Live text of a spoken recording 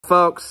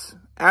Folks,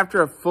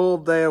 after a full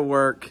day of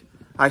work,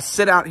 I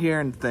sit out here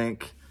and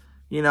think,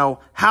 how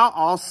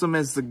awesome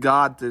is the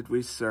God that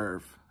we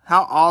serve?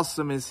 How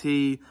awesome is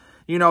He,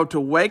 to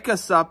wake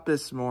us up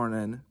this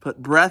morning,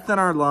 put breath in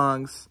our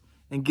lungs,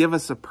 and give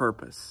us a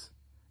purpose.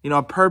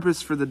 A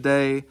purpose for the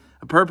day,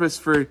 a purpose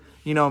for,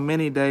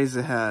 many days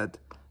ahead.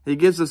 He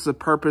gives us a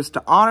purpose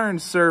to honor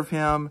and serve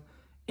Him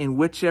in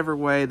whichever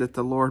way that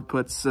the Lord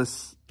puts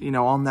us,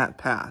 on that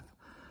path.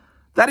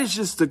 That is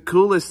just the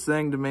coolest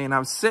thing to me. And I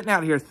was sitting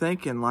out here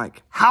thinking,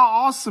 how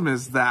awesome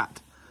is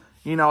that?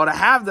 To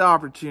have the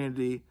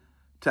opportunity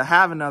to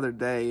have another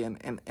day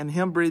and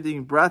Him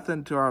breathing breath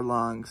into our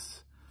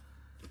lungs.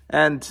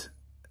 And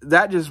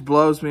that just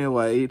blows me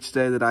away each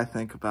day that I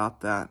think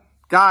about that.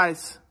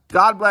 Guys,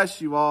 God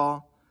bless you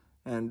all.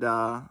 And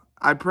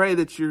I pray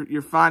that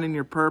you're finding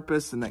your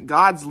purpose and that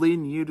God's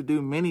leading you to do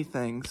many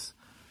things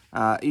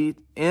in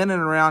and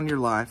around your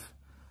life.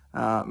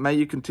 May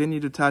you continue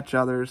to touch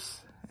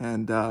others.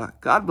 And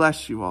God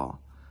bless you all.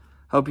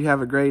 Hope you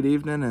have a great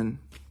evening. And,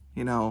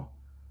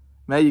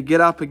 may you get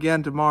up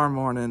again tomorrow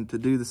morning to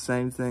do the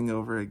same thing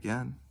over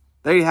again.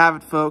 There you have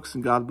it, folks.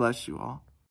 And God bless you all.